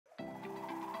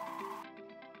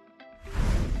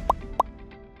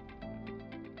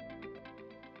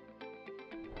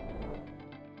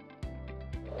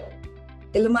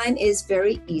Illumine is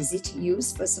very easy to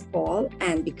use, first of all,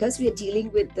 and because we are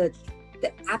dealing with the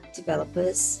app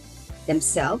developers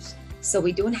themselves, so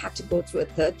we don't have to go through a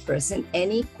third person.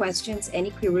 Any questions,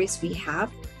 any queries we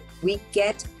have, we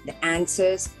get the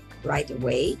answers right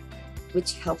away,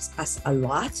 which helps us a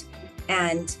lot.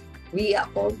 And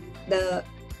the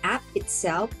app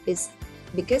itself is,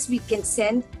 because we can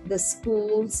send the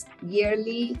school's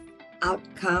yearly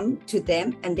outcome to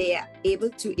them, and they are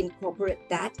able to incorporate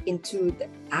that into the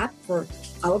app for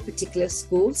our particular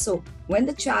school. So when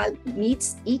the child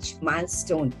meets each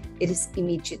milestone, it is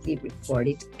immediately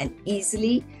recorded and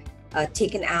easily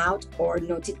taken out or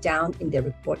noted down in their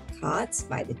report cards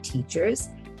by the teachers.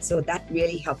 So that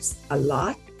really helps a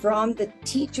lot. From the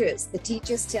teachers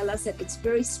tell us that it's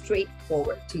very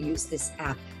straightforward to use this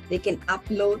app. They can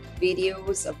upload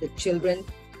videos of the children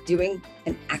during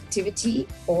an activity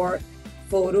or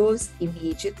photos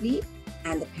immediately,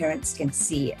 and the parents can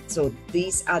see it. So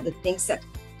these are the things that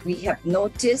we have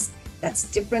noticed that's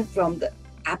different from the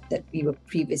app that we were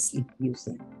previously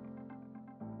using.